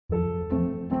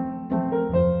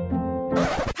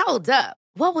Hold up.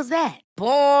 What was that?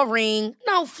 Boring.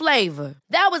 No flavor.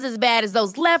 That was as bad as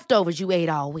those leftovers you ate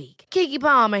all week. Keke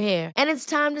Palmer here, and it's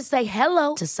time to say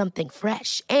hello to something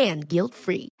fresh and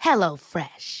guilt-free. Hello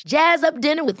Fresh. Jazz up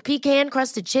dinner with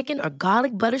pecan-crusted chicken or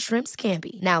garlic butter shrimp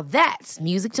scampi. Now that's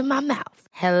music to my mouth.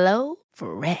 Hello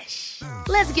Fresh.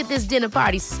 Let's get this dinner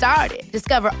party started.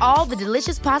 Discover all the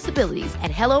delicious possibilities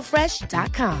at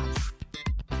hellofresh.com.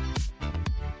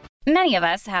 Many of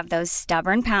us have those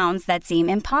stubborn pounds that seem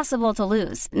impossible to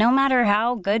lose, no matter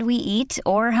how good we eat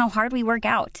or how hard we work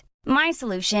out. My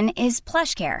solution is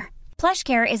PlushCare.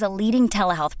 PlushCare is a leading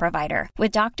telehealth provider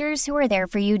with doctors who are there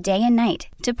for you day and night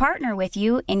to partner with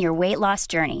you in your weight loss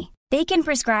journey. They can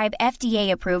prescribe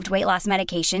FDA-approved weight loss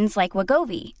medications like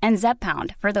Wegovy and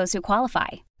Zepbound for those who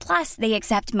qualify. Plus, they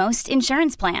accept most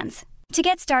insurance plans. To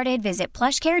get started, visit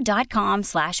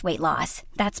plushcare.com/weightloss.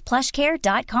 That's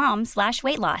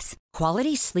plushcare.com/weightloss.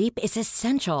 Quality sleep is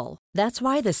essential. That's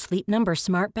why the Sleep Number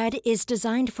Smart Bed is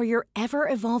designed for your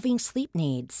ever-evolving sleep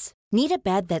needs. Need a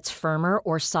bed that's firmer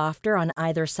or softer on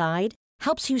either side?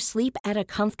 Helps you sleep at a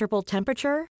comfortable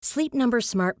temperature? Sleep Number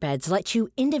Smart Beds let you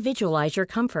individualize your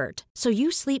comfort, so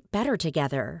you sleep better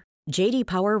together. J.D.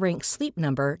 Power ranks Sleep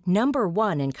Number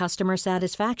 #1 in customer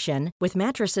satisfaction with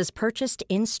mattresses purchased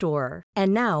in-store.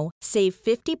 And now, save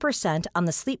 50% on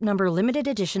the Sleep Number Limited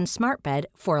Edition Smart Bed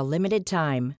for a limited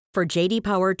time. For J.D.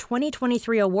 Power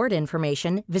 2023 award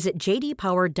information, visit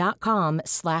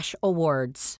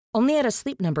jdpower.com/awards. Only at a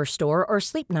Sleep Number store or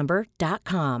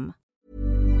sleepnumber.com.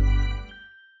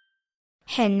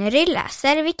 Henry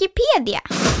läser Wikipedia.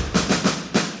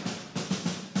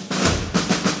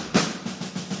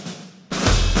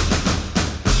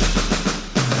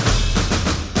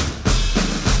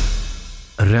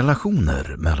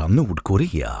 Relationer mellan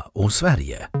Nordkorea och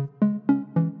Sverige.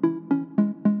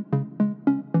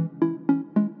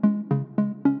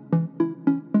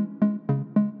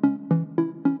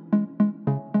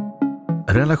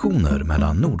 Relationer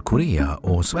mellan Nordkorea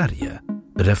och Sverige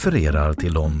refererar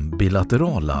till de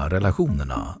bilaterala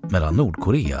relationerna mellan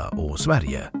Nordkorea och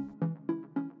Sverige.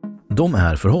 De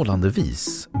är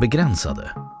förhållandevis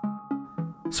begränsade.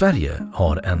 Sverige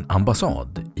har en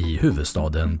ambassad i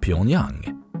huvudstaden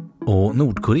Pyongyang och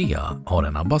Nordkorea har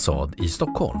en ambassad i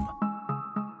Stockholm.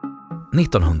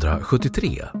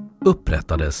 1973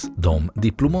 upprättades de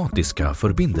diplomatiska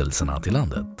förbindelserna till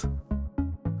landet.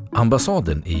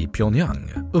 Ambassaden i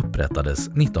Pyongyang upprättades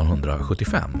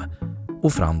 1975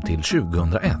 och fram till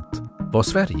 2001 var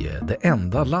Sverige det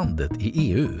enda landet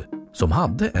i EU som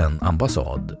hade en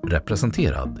ambassad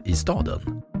representerad i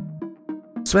staden.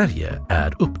 Sverige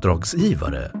är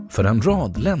uppdragsgivare för en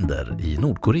rad länder i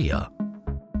Nordkorea.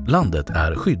 Landet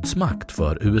är skyddsmakt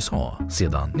för USA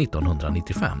sedan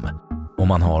 1995 och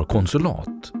man har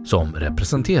konsulat som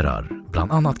representerar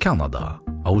bland annat Kanada,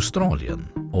 Australien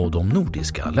och de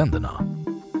nordiska länderna.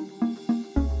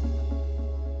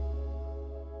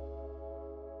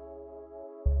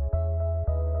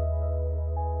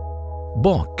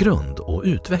 Bakgrund och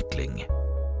utveckling.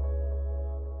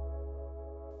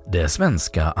 Det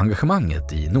svenska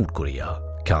engagemanget i Nordkorea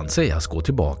kan sägas gå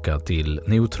tillbaka till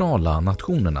Neutrala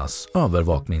Nationernas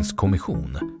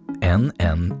övervakningskommission,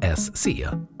 NNSC,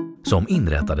 som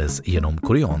inrättades genom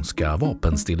koreanska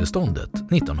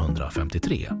vapenstilleståndet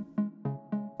 1953.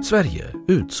 Sverige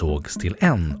utsågs till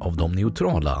en av de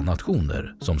neutrala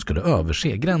nationer som skulle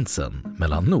överse gränsen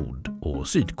mellan Nord- och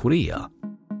Sydkorea.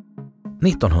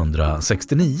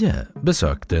 1969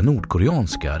 besökte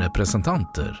nordkoreanska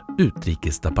representanter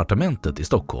utrikesdepartementet i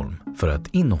Stockholm för ett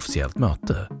inofficiellt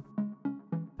möte.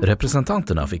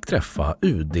 Representanterna fick träffa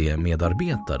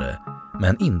UD-medarbetare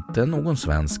men inte någon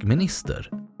svensk minister.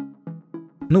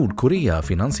 Nordkorea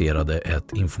finansierade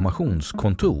ett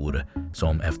informationskontor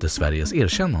som efter Sveriges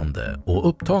erkännande och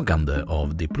upptagande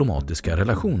av diplomatiska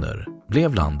relationer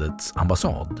blev landets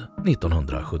ambassad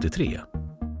 1973.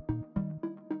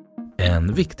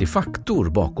 En viktig faktor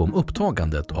bakom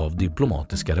upptagandet av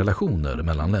diplomatiska relationer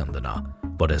mellan länderna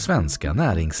var det svenska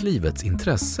näringslivets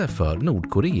intresse för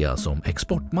Nordkorea som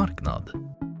exportmarknad.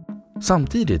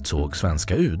 Samtidigt såg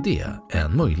svenska UD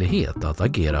en möjlighet att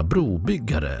agera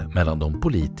brobyggare mellan de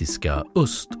politiska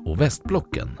öst- och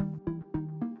västblocken.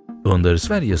 Under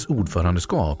Sveriges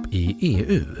ordförandeskap i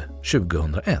EU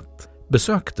 2001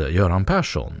 besökte Göran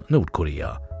Persson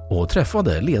Nordkorea och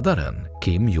träffade ledaren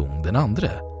Kim Jong den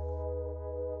andre.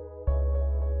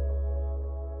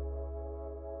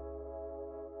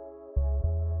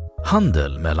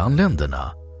 Handel mellan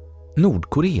länderna.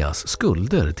 Nordkoreas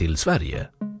skulder till Sverige.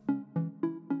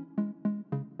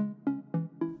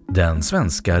 Den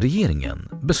svenska regeringen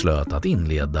beslöt att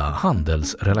inleda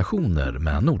handelsrelationer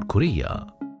med Nordkorea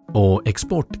och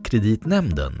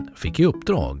Exportkreditnämnden fick i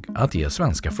uppdrag att ge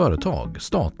svenska företag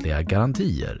statliga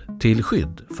garantier till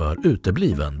skydd för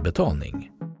utebliven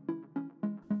betalning.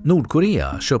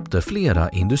 Nordkorea köpte flera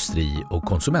industri- och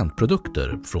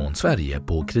konsumentprodukter från Sverige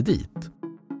på kredit.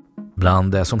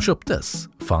 Bland det som köptes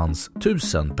fanns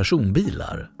 1000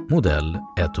 personbilar, modell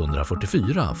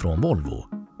 144 från Volvo,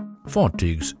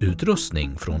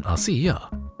 fartygsutrustning från ASEA,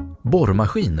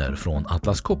 borrmaskiner från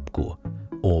Atlas Copco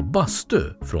och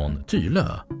bastu från Tylö.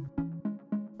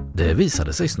 Det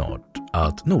visade sig snart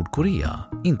att Nordkorea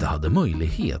inte hade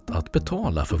möjlighet att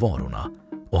betala för varorna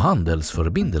och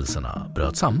handelsförbindelserna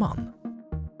bröt samman.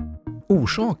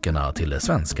 Orsakerna till det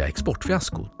svenska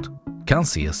exportfiaskot kan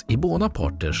ses i båda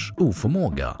parters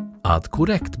oförmåga att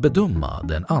korrekt bedöma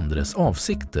den andres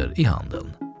avsikter i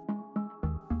handeln.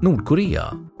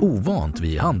 Nordkorea, ovant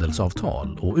vid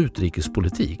handelsavtal och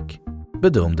utrikespolitik,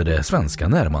 bedömde det svenska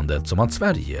närmandet som att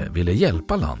Sverige ville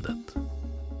hjälpa landet.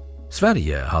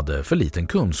 Sverige hade för liten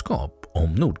kunskap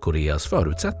om Nordkoreas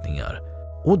förutsättningar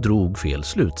och drog fel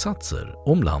slutsatser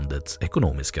om landets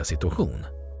ekonomiska situation.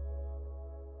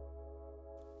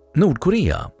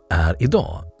 Nordkorea är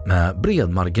idag med bred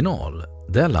marginal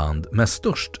det land med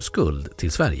störst skuld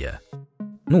till Sverige.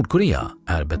 Nordkorea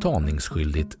är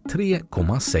betalningsskyldigt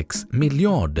 3,6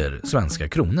 miljarder svenska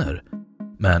kronor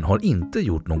men har inte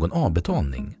gjort någon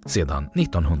avbetalning sedan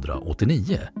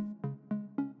 1989.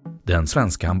 Den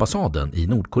svenska ambassaden i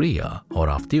Nordkorea har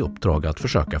haft i uppdrag att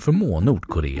försöka förmå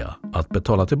Nordkorea att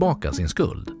betala tillbaka sin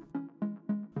skuld.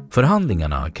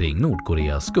 Förhandlingarna kring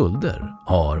Nordkoreas skulder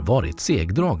har varit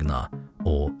segdragna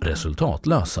och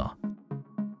resultatlösa.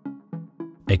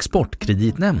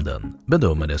 Exportkreditnämnden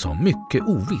bedömer det som mycket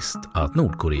ovisst att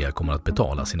Nordkorea kommer att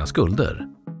betala sina skulder.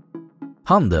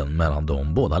 Handeln mellan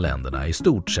de båda länderna är i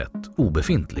stort sett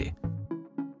obefintlig.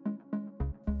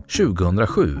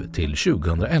 2007 till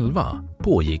 2011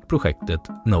 pågick projektet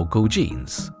NoCo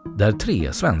Jeans, där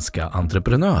 3 svenska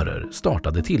entreprenörer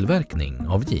startade tillverkning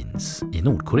av jeans i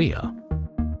Nordkorea.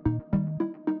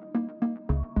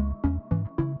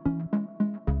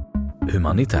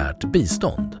 Humanitärt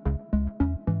bistånd.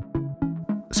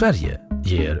 Sverige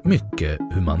ger mycket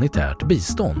humanitärt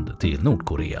bistånd till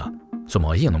Nordkorea, som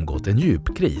har genomgått en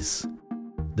djup kris.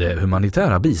 Det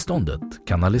humanitära biståndet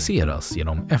kanaliseras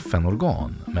genom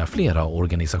FN-organ med flera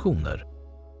organisationer.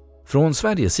 Från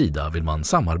Sveriges sida vill man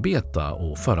samarbeta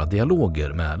och föra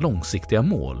dialoger med långsiktiga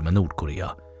mål med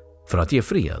Nordkorea för att ge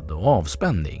fred och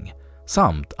avspänning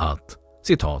samt att,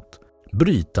 citat,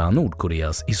 bryta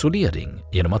Nordkoreas isolering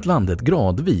genom att landet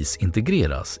gradvis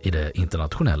integreras i det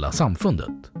internationella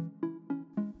samfundet.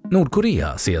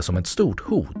 Nordkorea ses som ett stort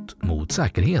hot mot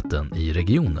säkerheten i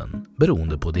regionen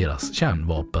beroende på deras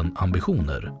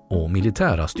kärnvapenambitioner och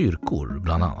militära styrkor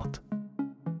bland annat.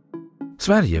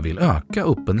 Sverige vill öka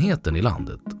öppenheten i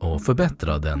landet och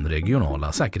förbättra den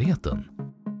regionala säkerheten.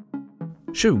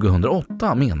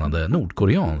 2008 menade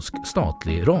nordkoreansk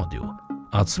statlig radio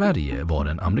att Sverige var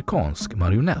en amerikansk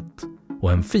marionett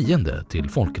och en fiende till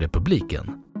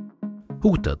Folkrepubliken.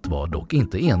 Hotet var dock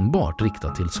inte enbart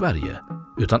riktat till Sverige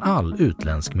utan all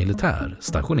utländsk militär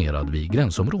stationerad vid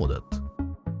gränsområdet.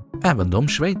 Även de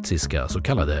schweiziska så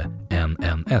kallade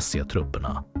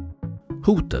NNSC-trupperna.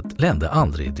 Hotet ledde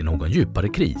aldrig till någon djupare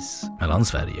kris mellan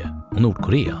Sverige och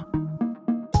Nordkorea.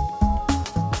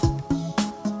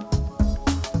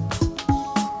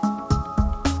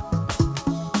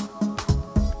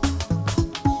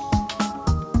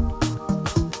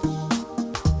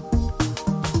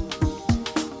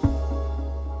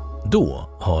 Då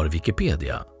har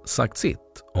Wikipedia sagt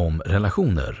sitt om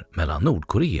relationer mellan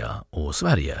Nordkorea och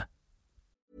Sverige.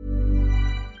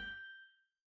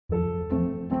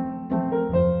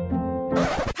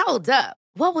 Hold up.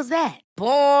 What was that?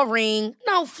 Boring.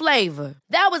 No flavor.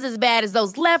 That was as bad as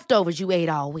those leftovers you ate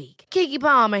all week. Keke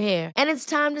Palmer here, and it's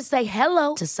time to say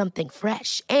hello to something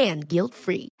fresh and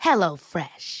guilt-free. Hello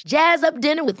Fresh. Jazz up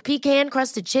dinner with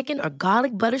pecan-crusted chicken or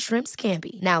garlic butter shrimp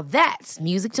scampi. Now that's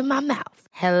music to my mouth.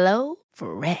 Hello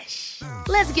Fresh.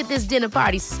 Let's get this dinner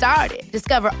party started.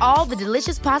 Discover all the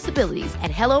delicious possibilities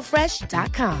at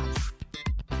hellofresh.com.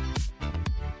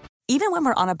 Even when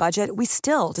we're on a budget, we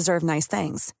still deserve nice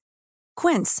things.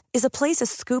 Quince is a place to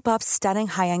scoop up stunning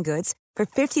high-end goods for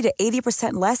 50 to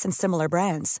 80% less than similar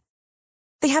brands.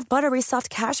 They have buttery soft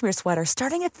cashmere sweaters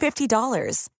starting at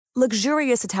 $50,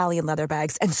 luxurious Italian leather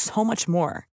bags, and so much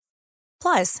more.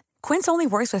 Plus, Quince only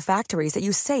works with factories that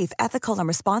use safe, ethical, and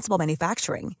responsible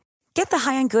manufacturing. Get the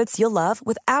high-end goods you'll love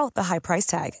without the high price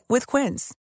tag with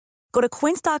Quince. Go to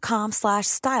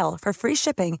quince.com/style for free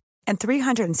shipping and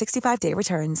 365-day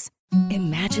returns.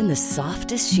 Imagine the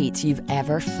softest sheets you've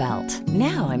ever felt.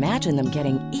 Now imagine them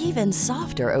getting even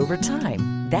softer over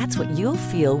time. That's what you'll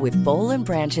feel with Boll &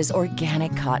 Branch's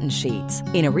organic cotton sheets.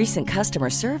 In a recent customer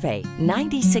survey,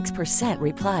 96%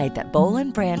 replied that Boll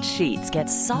 & Branch sheets get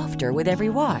softer with every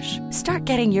wash. Start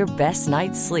getting your best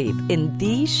night's sleep in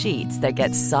these sheets that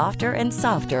get softer and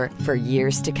softer for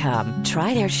years to come.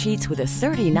 Try their sheets with a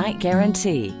 30-night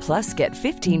guarantee. Plus, get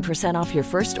 15% off your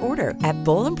first order at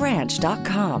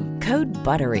bollandbranch.com. Code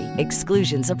BUTTERY.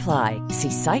 Exclusions apply.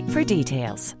 See site for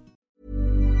details.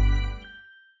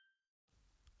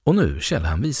 Och nu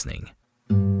källhänvisning.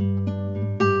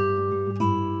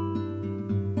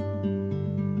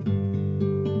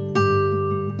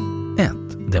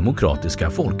 1. Demokratiska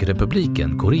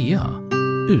folkrepubliken Korea.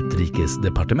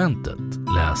 Utrikesdepartementet.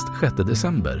 Läst 6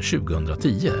 december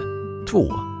 2010.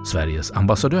 2. Sveriges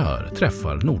ambassadör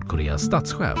träffar Nordkoreas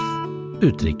statschef.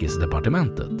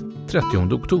 Utrikesdepartementet. 30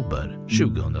 oktober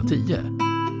 2010.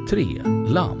 3.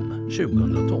 Lam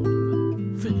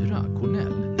 2012. 4. Cornell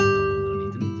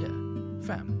 1999.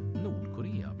 5.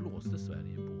 Nordkorea blåste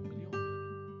Sverige på